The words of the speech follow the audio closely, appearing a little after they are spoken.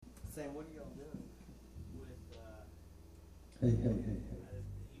saying, what are y'all doing? With, Hey. he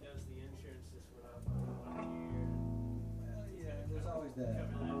knows the insurance just went up on 1 year. Well, yeah, there's always that.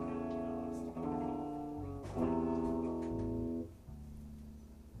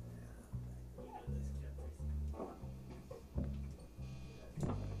 Cover that cost.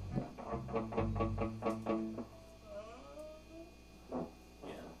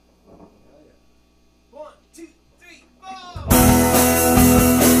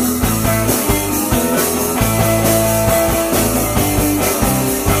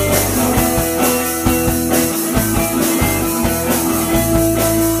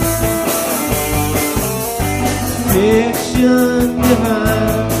 Fiction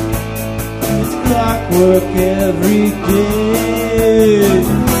divine, it's clockwork every day.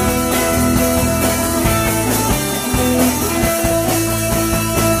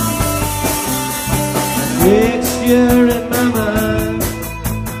 Mixture in my mind,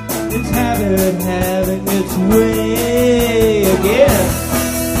 it's habit having its way again.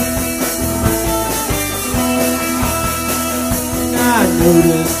 And I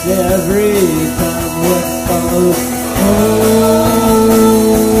notice every time what follows. All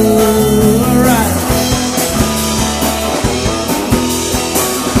right.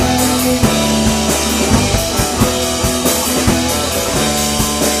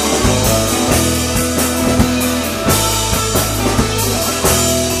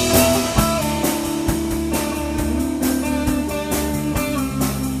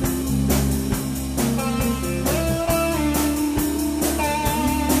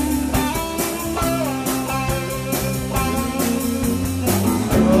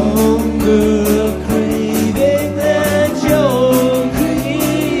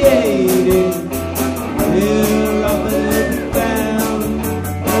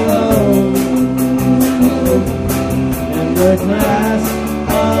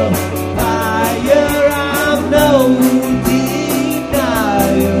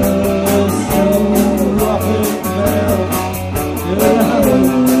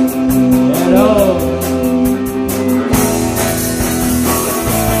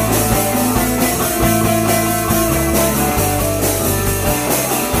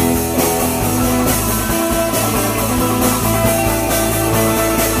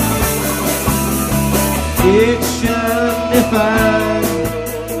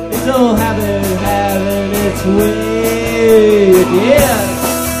 It's all habit having its way again.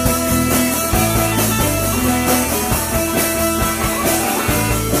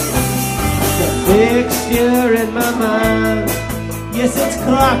 The fixture in my mind, yes, it's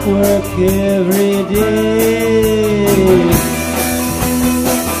clockwork every day.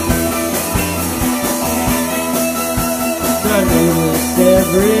 I notice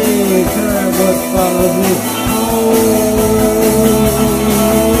every time what follows me.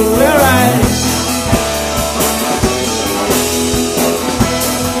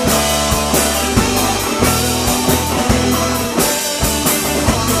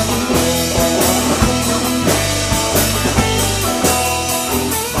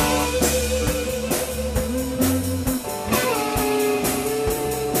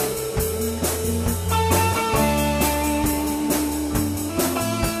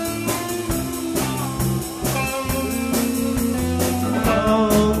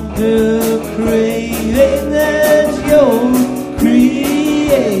 The craving that you're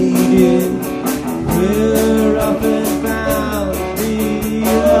creating, we're up and bound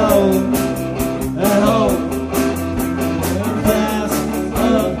below at home. Fast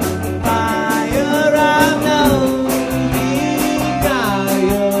up fire, I know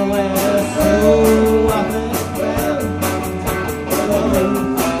denial, we're so up and bound below.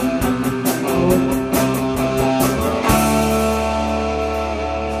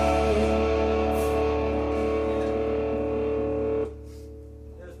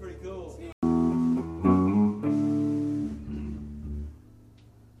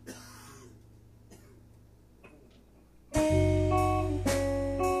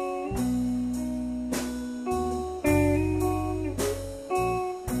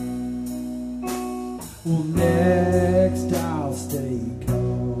 Well, next I'll stay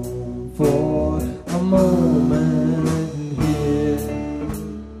calm for a moment here.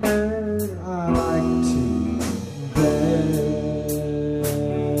 I like to bear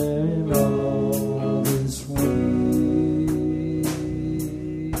all this weight.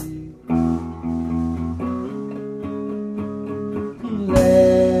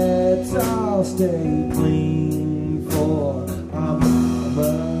 Let's all stay clean for a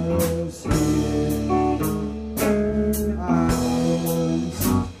moment here.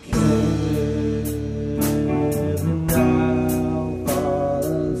 Now fall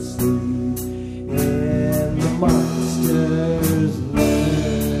asleep.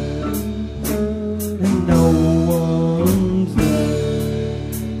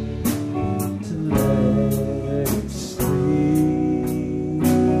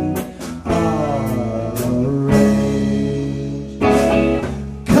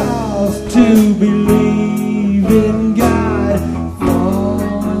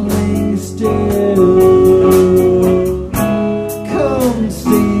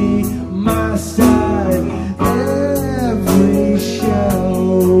 see my side every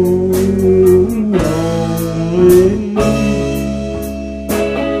show.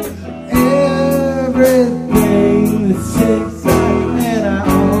 Everything ticks and I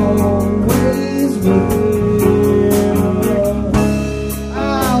always will.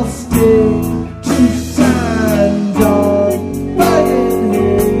 I'll stick to signs on Bucking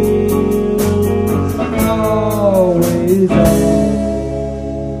Hill. Always on.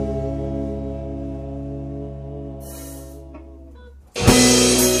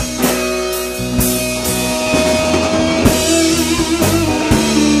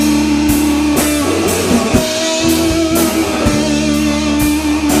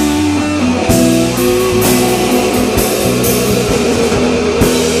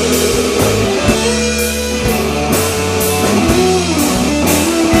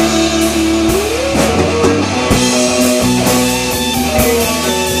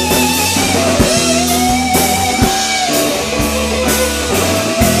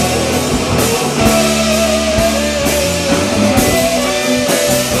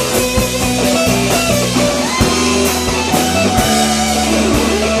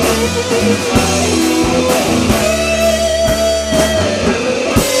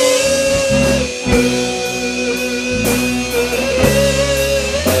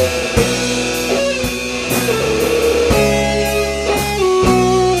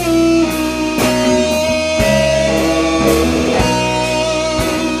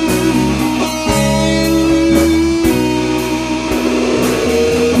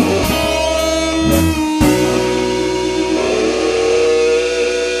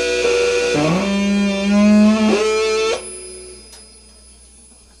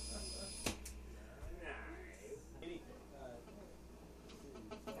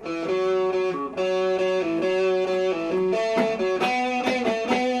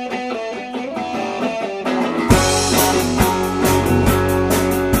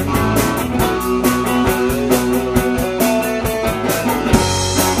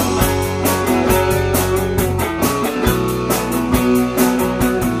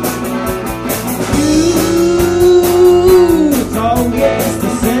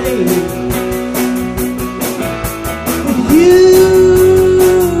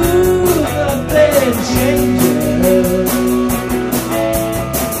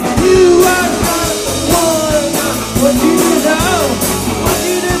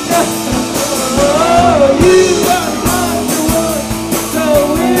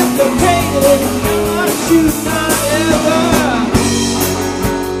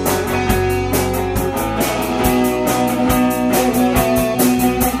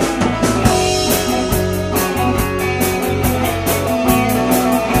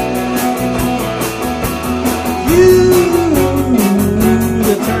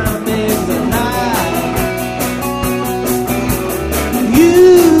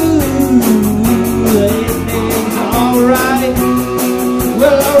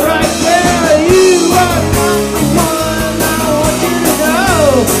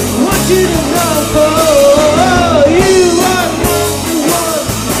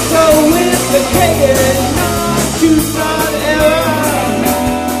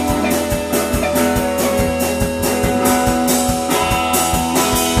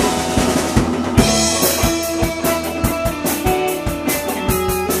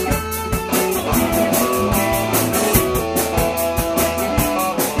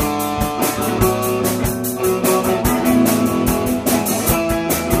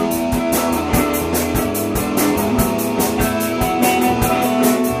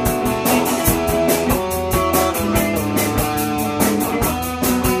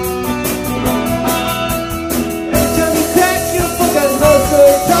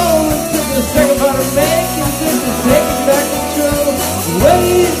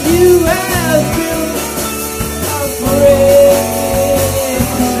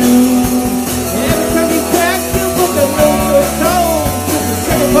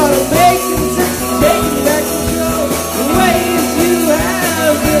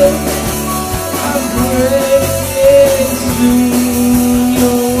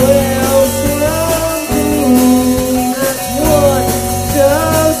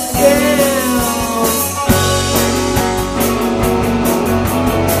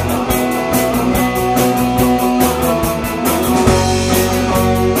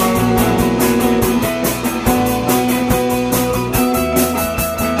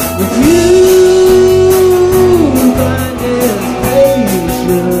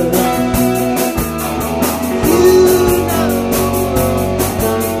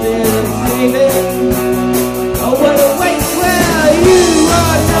 Oh, what a waste. Well, you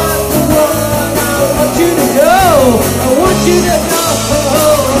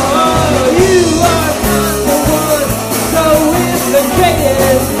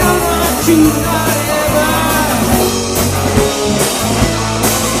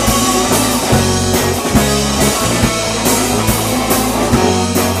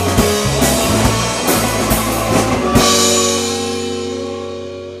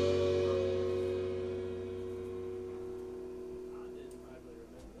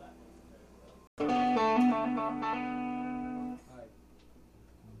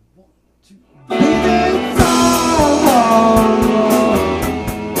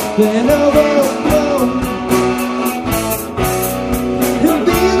Been overblown. The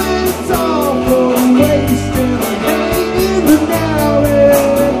feeling's all for waste and I'm hanging the now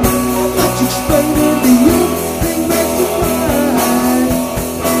and much explaining to you, think back to mine.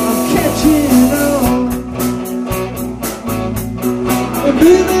 I'm catching on. The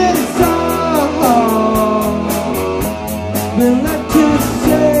feeling's all been left to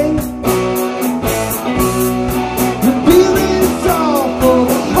say. The feeling's all for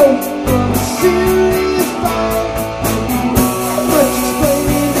the hope of a serious fight. Much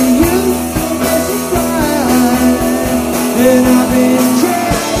explaining to you, don't let you cry. And I've been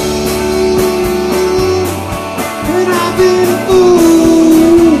trained, and I've been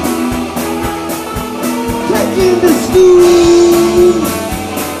fooled, taken to school,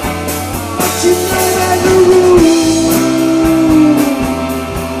 but you know that the rule.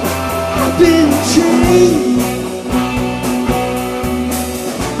 I've been trained.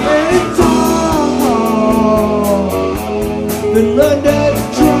 Been London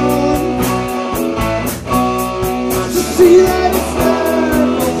drawn to see that it's not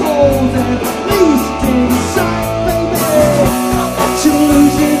no holes at least inside, baby. But you're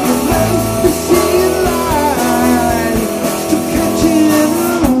losing the way to see light, still catching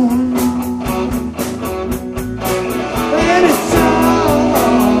on, and it's all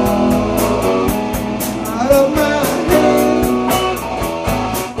out of my head.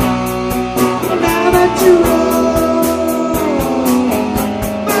 Now that you're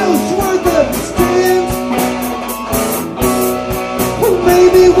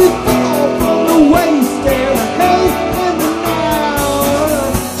maybe we fall from the waste and the hate and the now.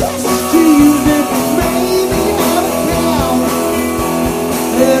 Just to use it, maybe out of town.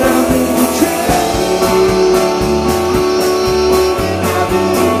 And I've been betrayed, and I've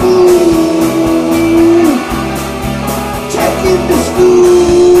been fooled, taken to school.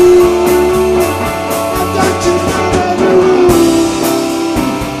 Now don't you know that the rule?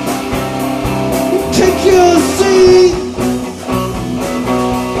 Take your seat.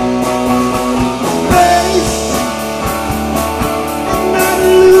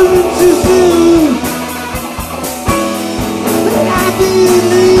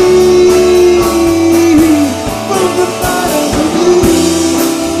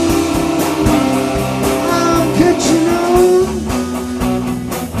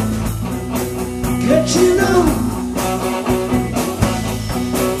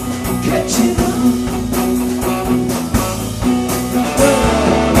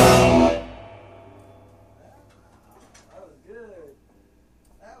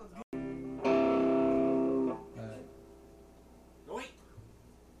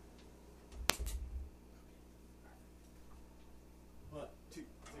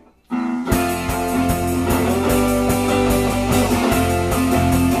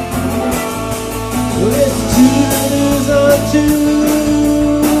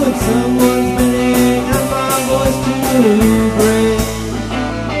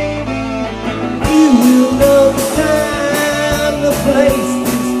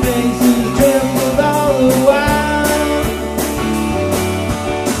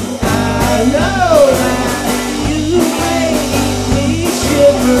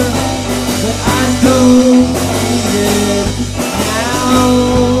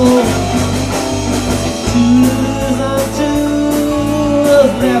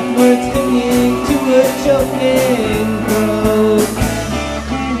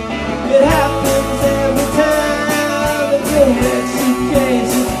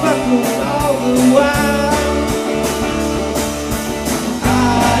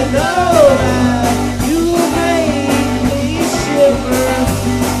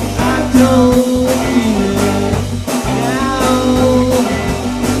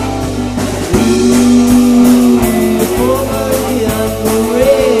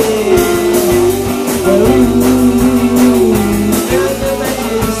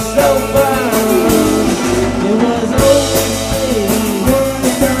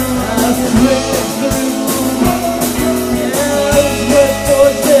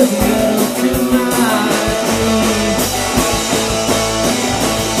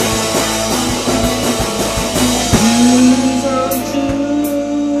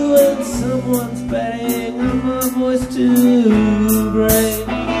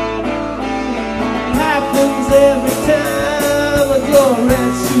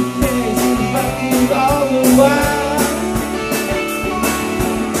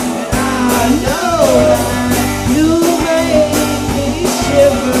 You make me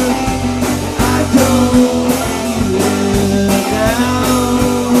shiver. I don't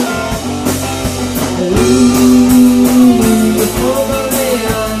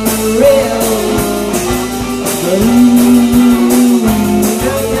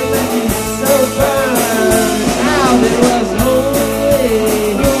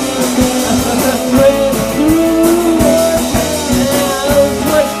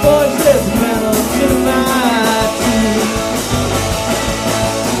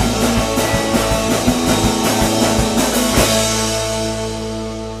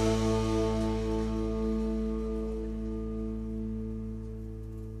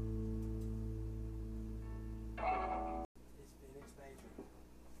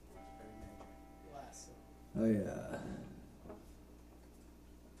Oh yeah.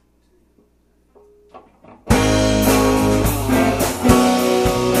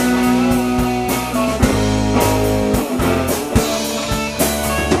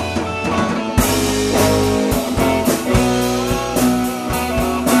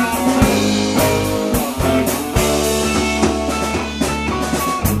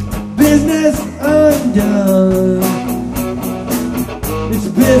 Business undone. It's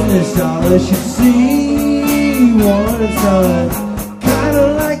business all I should see when it's done. Kinda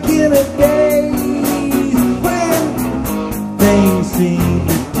like in a daze when things seem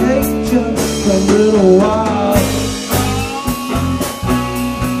to take just a little while.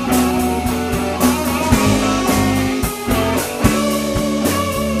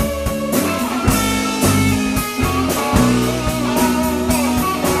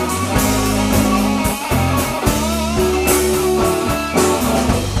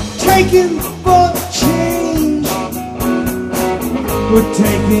 Taking for change, we're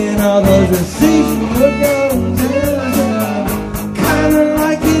taking others and seizing the guns. Kinda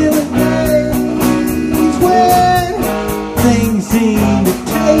like in the days when things seem to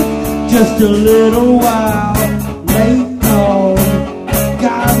take just a little while. Late call,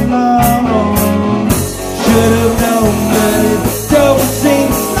 got long. Should have known that it don't seem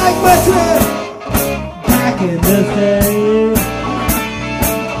like much back in the day.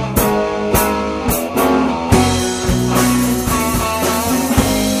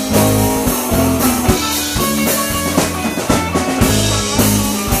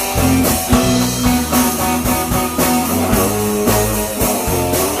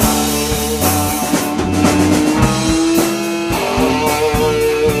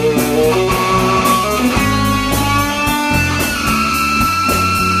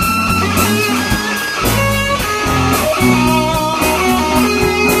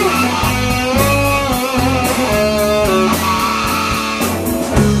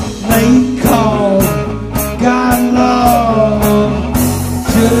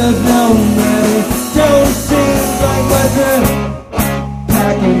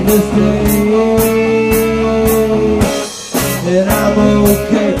 And I'm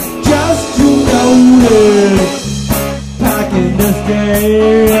okay just to notice back in this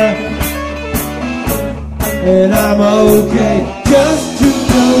day. And I'm okay just to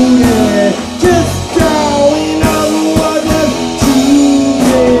notice, just going on what is true.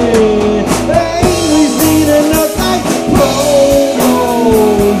 Ain't we seen enough like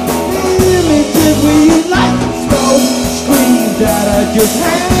promos? Images we like smoke screens that are just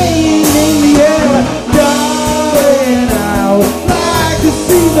hanging in the air. Darling, I would like to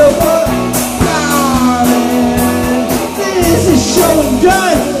see the world, darling. This is show and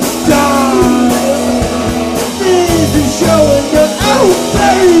done, darling. This is show and done, oh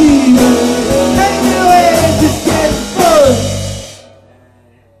baby. Anyway, just get fun.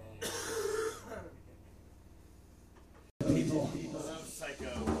 People.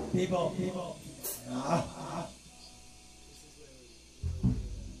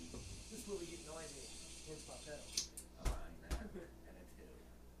 This is where we get noisy. Hence my pedal.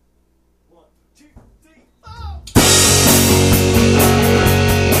 One, two, three, four.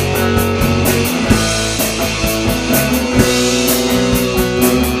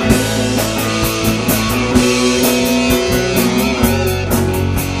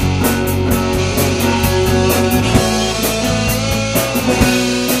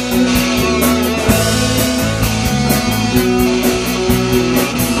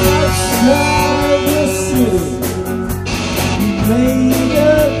 Outside the city, we made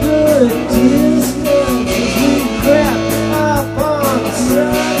a good distance as we crept up on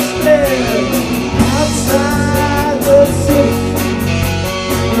such stairs. Outside the city,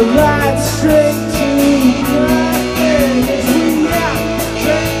 the ride straight to nothing as we out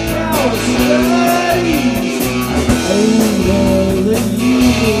drank our studies over the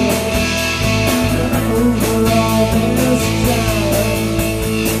years, over all this time.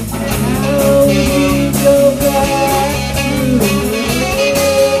 How we go back to it.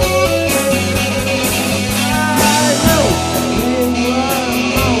 I know they were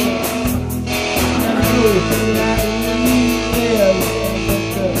wrong. I know that we live,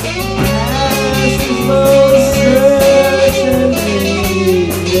 but the past is most certainly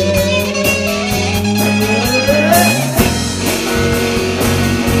dead.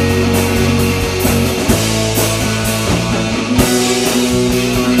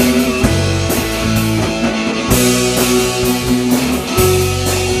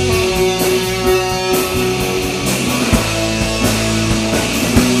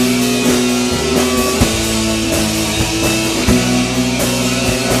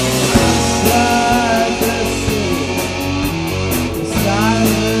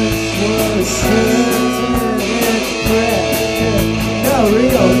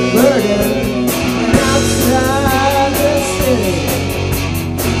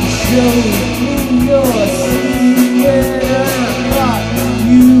 in your secret thought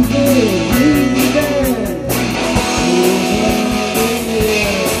you believe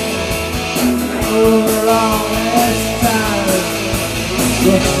for all this time,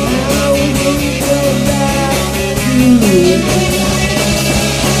 but now we can go back to it.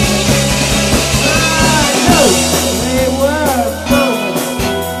 I know they were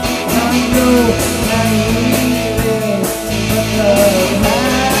moments, I know I needed it, but the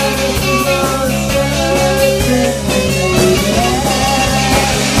past was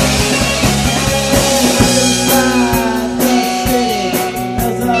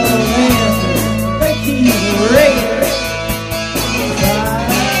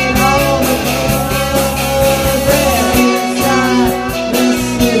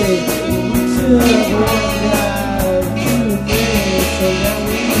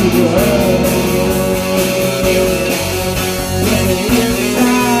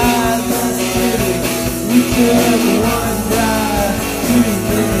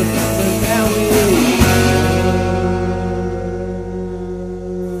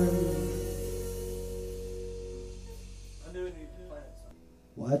I knew we needed to plan something.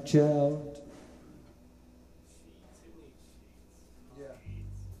 Watch out.